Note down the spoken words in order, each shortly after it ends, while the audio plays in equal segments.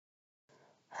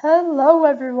Hello,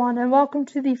 everyone, and welcome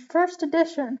to the first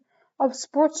edition of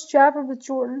Sports Jabber with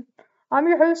Jordyn. I'm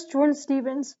your host, Jordyn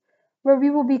Stevens, where we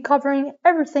will be covering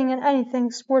everything and anything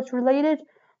sports related.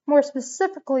 More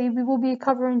specifically, we will be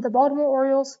covering the Baltimore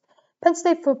Orioles, Penn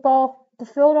State football, the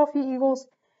Philadelphia Eagles,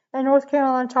 and North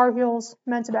Carolina Tar Heels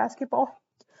men's basketball.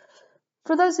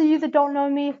 For those of you that don't know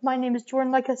me, my name is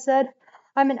Jordyn. Like I said,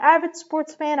 I'm an avid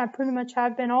sports fan. I pretty much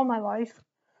have been all my life.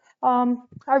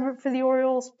 I root for the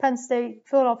Orioles, Penn State,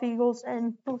 Philadelphia Eagles,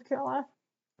 and North Carolina.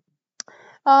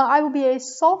 I will be a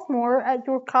sophomore at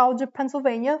York College of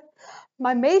Pennsylvania.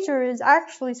 My major is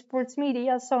actually sports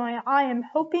media, so I am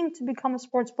hoping to become a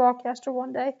sports broadcaster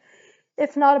one day.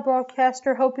 If not a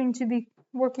broadcaster, hoping to be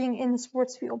working in the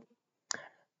sports field.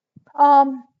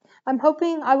 I'm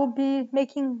hoping I will be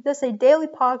making this a daily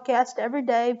podcast every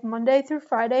day, Monday through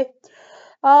Friday.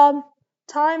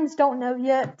 Times don't know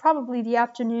yet, probably the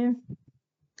afternoon.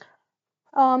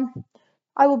 I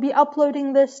will be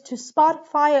uploading this to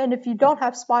Spotify, and if you don't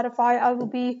have Spotify, I will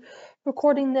be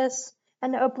recording this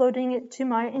and uploading it to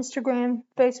my Instagram,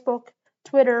 Facebook,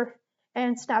 Twitter,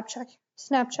 and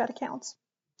Snapchat accounts.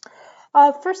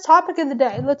 First topic of the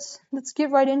day. Let's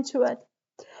get right into it.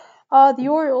 The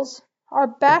Orioles are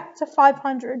back to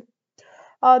 500.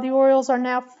 The Orioles are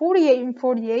now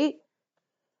 48-48.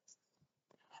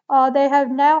 They have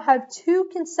now had 2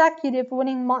 consecutive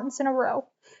winning months in a row.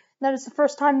 That is the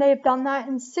first time they have done that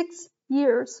in 6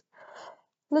 years.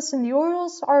 Listen, the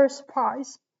Orioles are a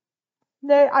surprise.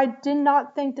 I did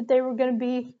not think that they were going to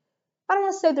be, I don't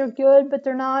want to say they're good, but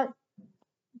they're not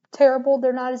terrible.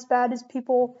 They're not as bad as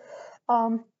people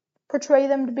portray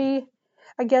them to be,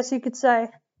 I guess you could say.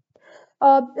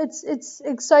 It's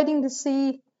exciting to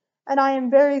see, and I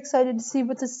am very excited to see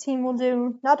what this team will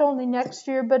do, not only next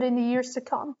year, but in the years to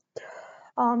come.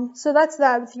 So that's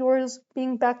that, with the Orioles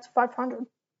being back to 500.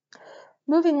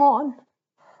 Moving on,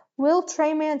 will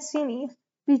Trey Mancini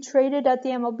be traded at the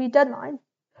MLB deadline?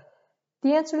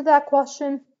 The answer to that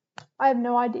question, I have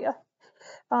no idea.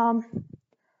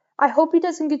 I hope he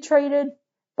doesn't get traded,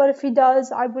 but if he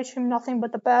does, I wish him nothing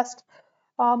but the best.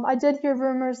 I did hear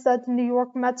rumors that the New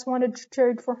York Mets wanted to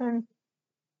trade for him.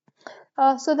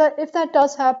 So that if that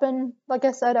does happen, like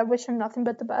I said, I wish him nothing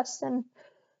but the best. And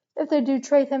if they do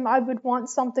trade him, I would want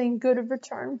something good in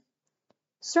return.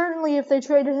 Certainly, if they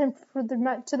traded him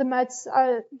to the Mets,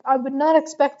 I would not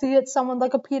expect to get someone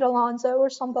like a Pete Alonso or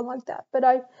something like that. But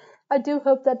I do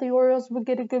hope that the Orioles would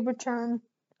get a good return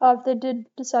if they did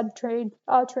decide to trade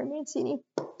Trey Mancini.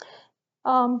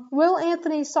 Will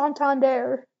Anthony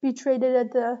Santander be traded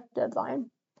at the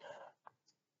deadline?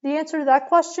 The answer to that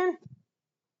question,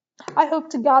 I hope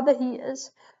to God that he is.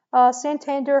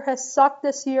 Santander has sucked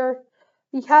this year.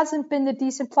 He hasn't been the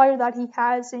decent player that he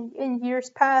has in years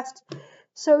past.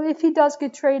 So if he does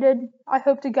get traded, I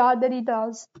hope to God that he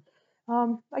does.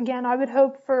 Again, I would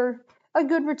hope for a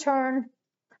good return,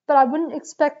 but I wouldn't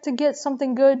expect to get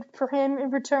something good for him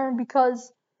in return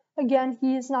because, again,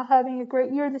 he is not having a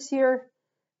great year this year.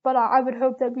 But I would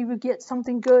hope that we would get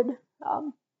something good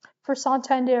for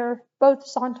Santander, both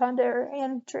Santander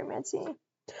and Trey Mancini.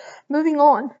 Moving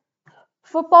on.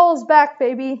 Football is back,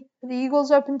 baby. The Eagles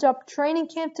opened up training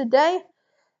camp today.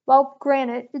 Well,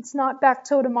 granted, it's not back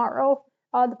till tomorrow.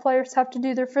 The players have to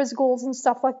do their physicals and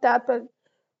stuff like that,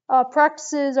 but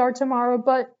practices are tomorrow.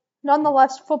 But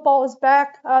nonetheless, football is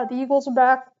back. The Eagles are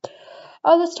back.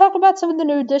 Let's talk about some of the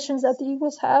new additions that the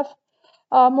Eagles have.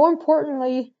 More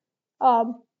importantly,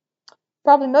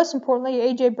 probably most importantly,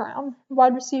 A.J. Brown,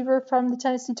 wide receiver from the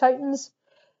Tennessee Titans.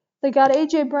 They got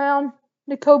A.J. Brown,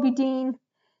 Nakobe Dean,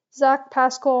 Zach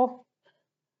Pascal,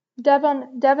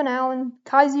 Devin Allen,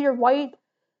 Kaiser White,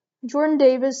 Jordan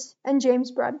Davis, and James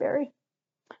Bradbury.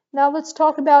 Now let's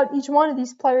talk about each one of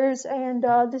these players and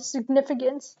the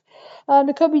significance.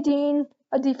 Nakobe Dean,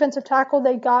 a defensive tackle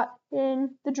they got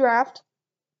in the draft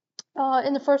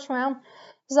in the first round.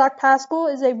 Zach Pascal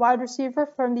is a wide receiver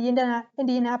from the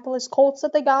Indianapolis Colts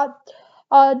that they got.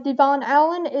 Devon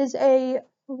Allen is a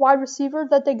wide receiver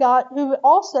that they got who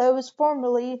also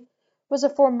was a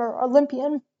former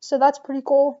Olympian, so that's pretty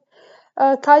cool.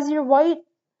 Kaiser White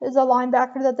is a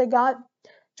linebacker that they got.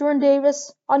 Jordan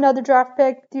Davis, another draft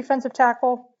pick, defensive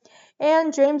tackle.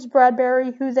 And James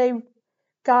Bradbury, who they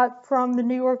got from the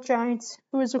New York Giants,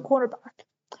 who is a quarterback.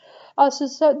 So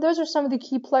those are some of the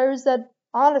key players that,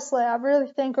 honestly, I really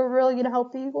think are really going to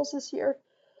help the Eagles this year.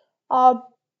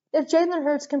 If Jalen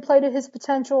Hurts can play to his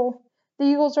potential, the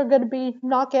Eagles are going to be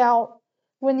knockout,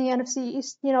 win the NFC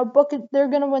East. They're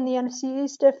going to win the NFC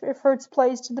East if Hurts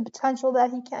plays to the potential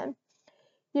that he can.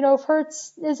 If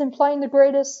Hurts isn't playing the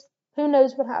greatest, who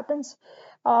knows what happens.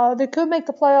 They could make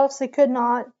the playoffs, they could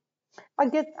not. I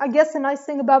guess the nice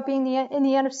thing about being in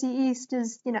the NFC East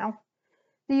is, the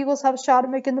Eagles have a shot at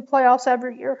making the playoffs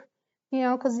every year.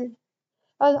 Because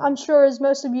I'm sure, as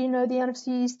most of you know, the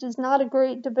NFC East is not a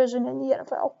great division in the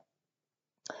NFL.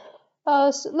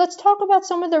 So let's talk about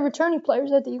some of the returning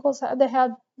players that the Eagles have. They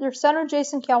have their center,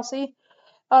 Jason Kelce,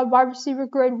 wide receiver,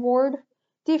 Greg Ward,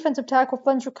 defensive tackle,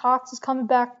 Fletcher Cox is coming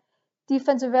back,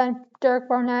 defensive end, Derek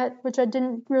Barnett, which I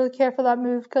didn't really care for that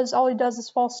move because all he does is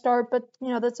false start, but,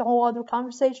 that's a whole other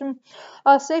conversation.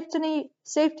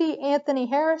 Safety, Anthony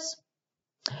Harris.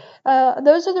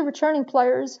 Those are the returning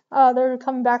players that are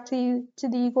coming back to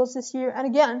the Eagles this year. And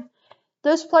again,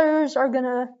 those players are going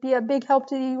to be a big help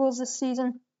to the Eagles this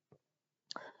season.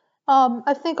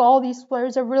 I think all these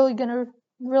players are really going to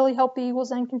really help the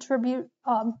Eagles and contribute.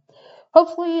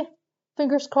 Hopefully,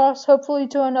 fingers crossed, hopefully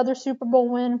to another Super Bowl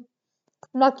win.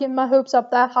 I'm not getting my hopes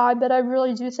up that high, but I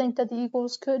really do think that the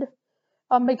Eagles could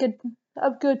make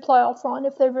a good playoff run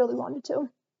if they really wanted to.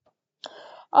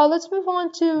 Let's move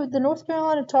on to the North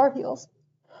Carolina Tar Heels.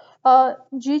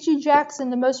 Gigi Jackson,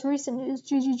 the most recent news,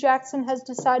 Gigi Jackson has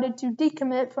decided to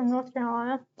decommit from North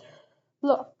Carolina.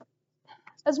 Look,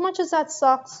 as much as that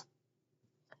sucks,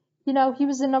 he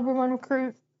was the number one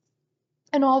recruit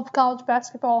in all of college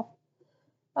basketball.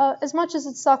 As much as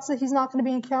it sucks that he's not going to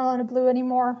be in Carolina Blue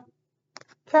anymore,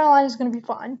 Carolina's going to be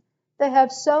fine. They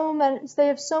have so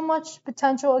much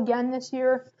potential again this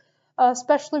year,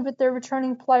 especially with their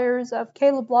returning players of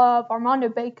Caleb Love, Armando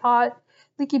Bacot,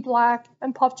 Leaky Black,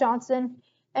 and Puff Johnson,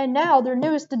 and now their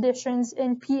newest additions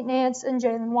in Pete Nance and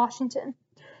Jalen Washington.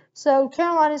 So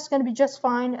Carolina's going to be just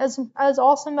fine. As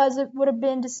awesome as it would have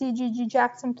been to see Gigi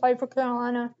Jackson play for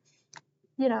Carolina,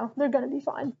 they're going to be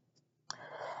fine.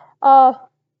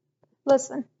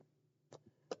 Listen.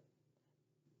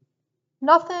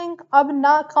 I would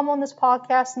not come on this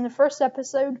podcast in the first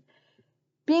episode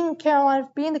being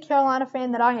the Carolina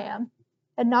fan that I am,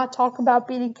 and not talk about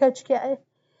beating Coach K,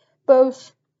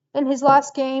 both in his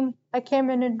last game at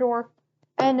Cameron Indoor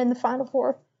and in the Final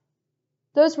Four.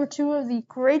 Those were two of the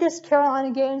greatest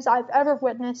Carolina games I've ever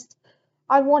witnessed.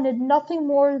 I wanted nothing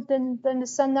more than to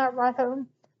send that right home.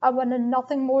 I wanted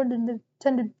nothing more than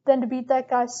to beat that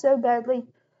guy so badly.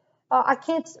 I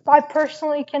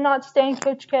personally cannot stand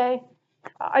Coach K.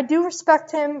 I do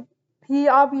respect him. He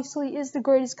obviously is the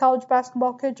greatest college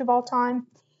basketball coach of all time,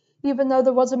 even though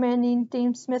there was a man named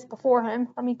Dean Smith before him.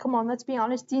 I mean, come on, let's be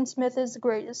honest. Dean Smith is the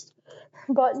greatest.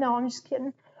 But no, I'm just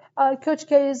kidding. Coach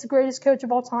K is the greatest coach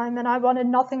of all time, and I wanted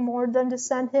nothing more than to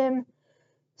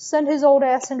send his old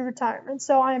ass into retirement.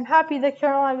 So I am happy that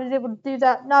Carolina was able to do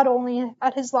that, not only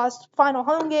at his last final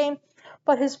home game,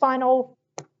 but his final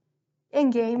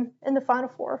in-game in the Final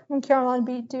Four when Carolina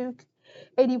beat Duke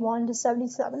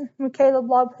 81-77. When Caleb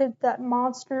Love hit that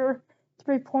monster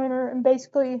three-pointer, and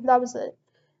basically that was it.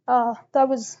 That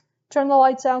was turn the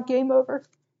lights out, game over.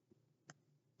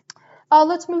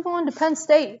 Let's move on to Penn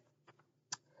State.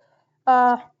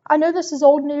 I know this is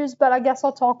old news, but I guess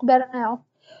I'll talk about it now.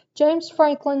 James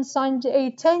Franklin signed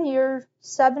a 10-year,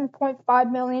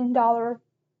 $7.5 million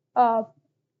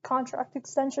contract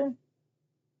extension.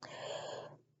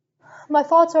 My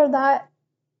thoughts are that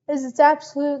it's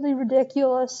absolutely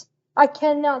ridiculous. I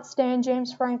cannot stand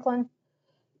James Franklin.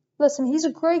 Listen, he's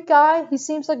a great guy. He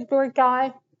seems like a great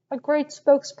guy, a great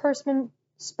spokesperson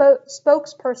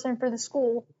for the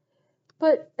school.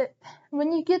 But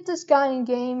when you get this guy in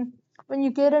game, when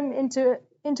you get him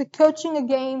into coaching a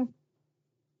game,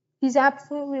 he's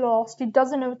absolutely lost. He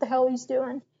doesn't know what the hell he's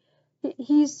doing.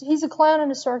 He's a clown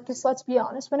in a circus, let's be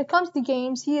honest. When it comes to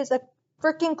games, he is a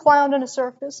freaking clown in a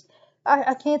circus.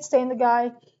 I can't stand the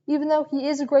guy, even though he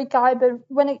is a great guy, but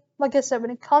like I said,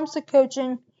 when it comes to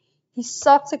coaching, he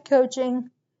sucks at coaching.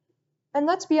 And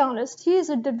let's be honest, he is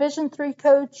a Division III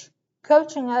coach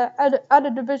coaching at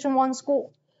a Division I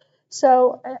school.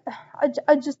 So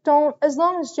I just don't, as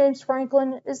long as James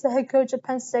Franklin is the head coach at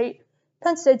Penn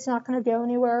State's not going to go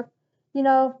anywhere.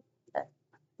 Penn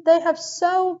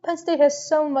State has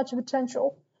so much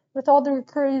potential with all the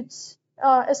recruits,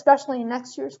 especially in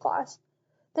next year's class.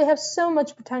 They have so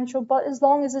much potential, but as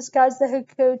long as this guy's the head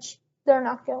coach, they're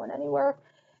not going anywhere.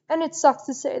 And it sucks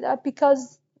to say that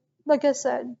because, like I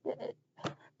said,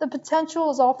 the potential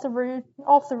is off the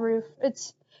roof.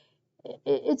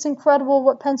 It's incredible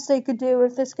what Penn State could do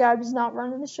if this guy was not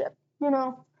running the ship,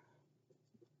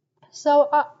 So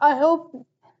I hope,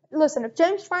 listen, if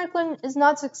James Franklin is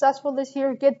not successful this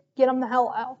year, get him the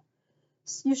hell out.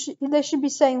 They should be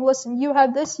saying, listen, you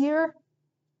have this year.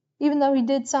 Even though he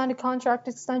did sign a contract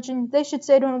extension, they should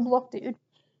say to him, look, dude,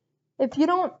 if you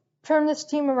don't turn this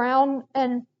team around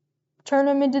and turn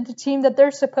them into the team that they're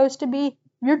supposed to be,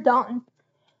 you're done.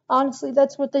 Honestly,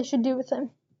 that's what they should do with him.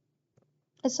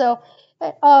 So,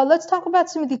 let's talk about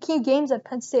some of the key games that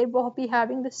Penn State will be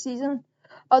having this season.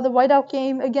 The whiteout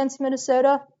game against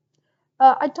Minnesota.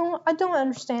 I don't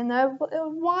understand that.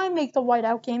 Why make the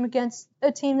whiteout game against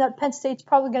a team that Penn State's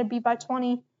probably going to beat by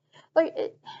 20? Like,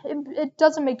 it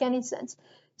doesn't make any sense.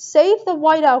 Save the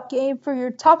whiteout game for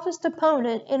your toughest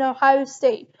opponent in Ohio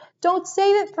State. Don't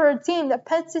save it for a team that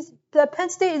Penn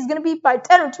State is going to beat by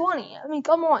 10 or 20. I mean,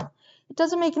 come on. It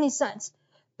doesn't make any sense.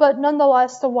 But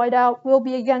nonetheless, the whiteout will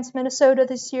be against Minnesota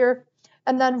this year.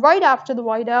 And then right after the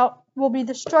whiteout will be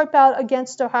the stripeout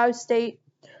against Ohio State.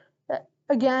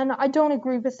 Again, I don't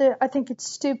agree with it. I think it's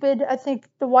stupid. I think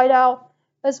the whiteout,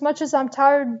 as much as I'm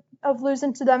tired of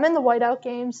losing to them in the whiteout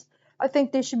games, I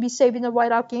think they should be saving the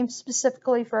whiteout games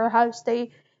specifically for Ohio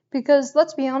State. Because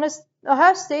let's be honest,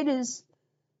 Ohio State has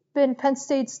been Penn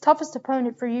State's toughest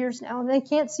opponent for years now, and they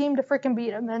can't seem to freaking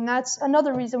beat them. And that's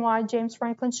another reason why James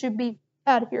Franklin should be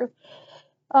out of here.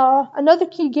 Another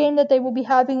key game that they will be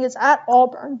having is at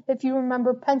Auburn. If you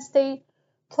remember, Penn State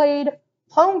played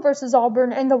home versus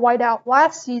Auburn in the whiteout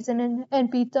last season and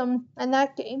beat them in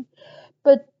that game.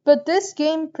 But this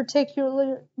game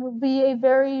particularly will be a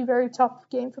very, very tough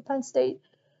game for Penn State.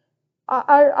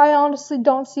 I honestly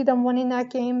don't see them winning that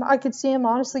game. I could see them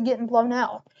honestly getting blown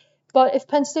out. But if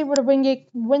Penn State were to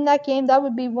win that game, that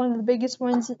would be one of the biggest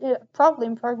wins probably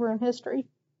in program history.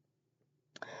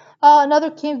 Another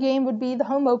key game would be the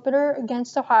home opener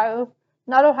against Ohio.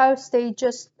 Not Ohio State,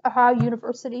 just Ohio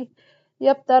University.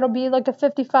 Yep, that'll be like a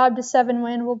 55-7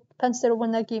 win. Penn State will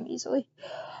win that game easily.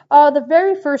 The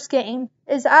very first game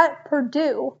is at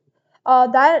Purdue.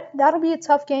 That'll be a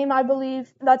tough game, I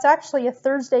believe. That's actually a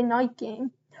Thursday night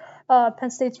game.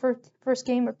 Penn State's first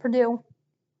game at Purdue.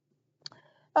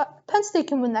 Penn State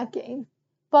can win that game,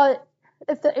 but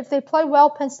if they play well,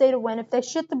 Penn State will win. If they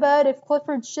shit the bed, if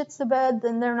Clifford shits the bed,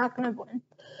 then they're not going to win.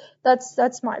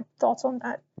 That's my thoughts on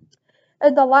that.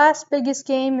 And the last biggest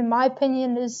game, in my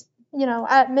opinion, is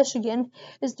at Michigan,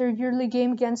 is their yearly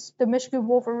game against the Michigan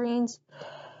Wolverines.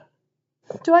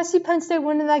 Do I see Penn State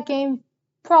winning that game?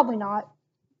 Probably not.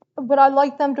 Would I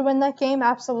like them to win that game?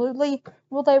 Absolutely.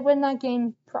 Will they win that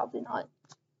game? Probably not.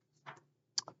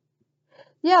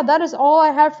 Yeah, that is all I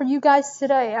have for you guys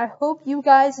today. I hope you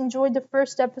guys enjoyed the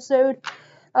first episode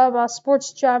of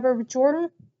Sports Jabber with Jordyn.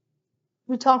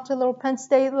 We talked a little Penn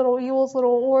State, little Eagles,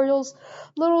 little Orioles,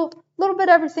 little bit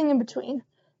everything in between.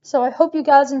 So I hope you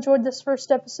guys enjoyed this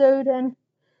first episode and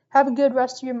have a good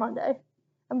rest of your Monday.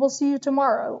 And we'll see you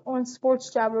tomorrow on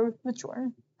Sports Jabber with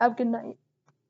Jordyn. Have a good night.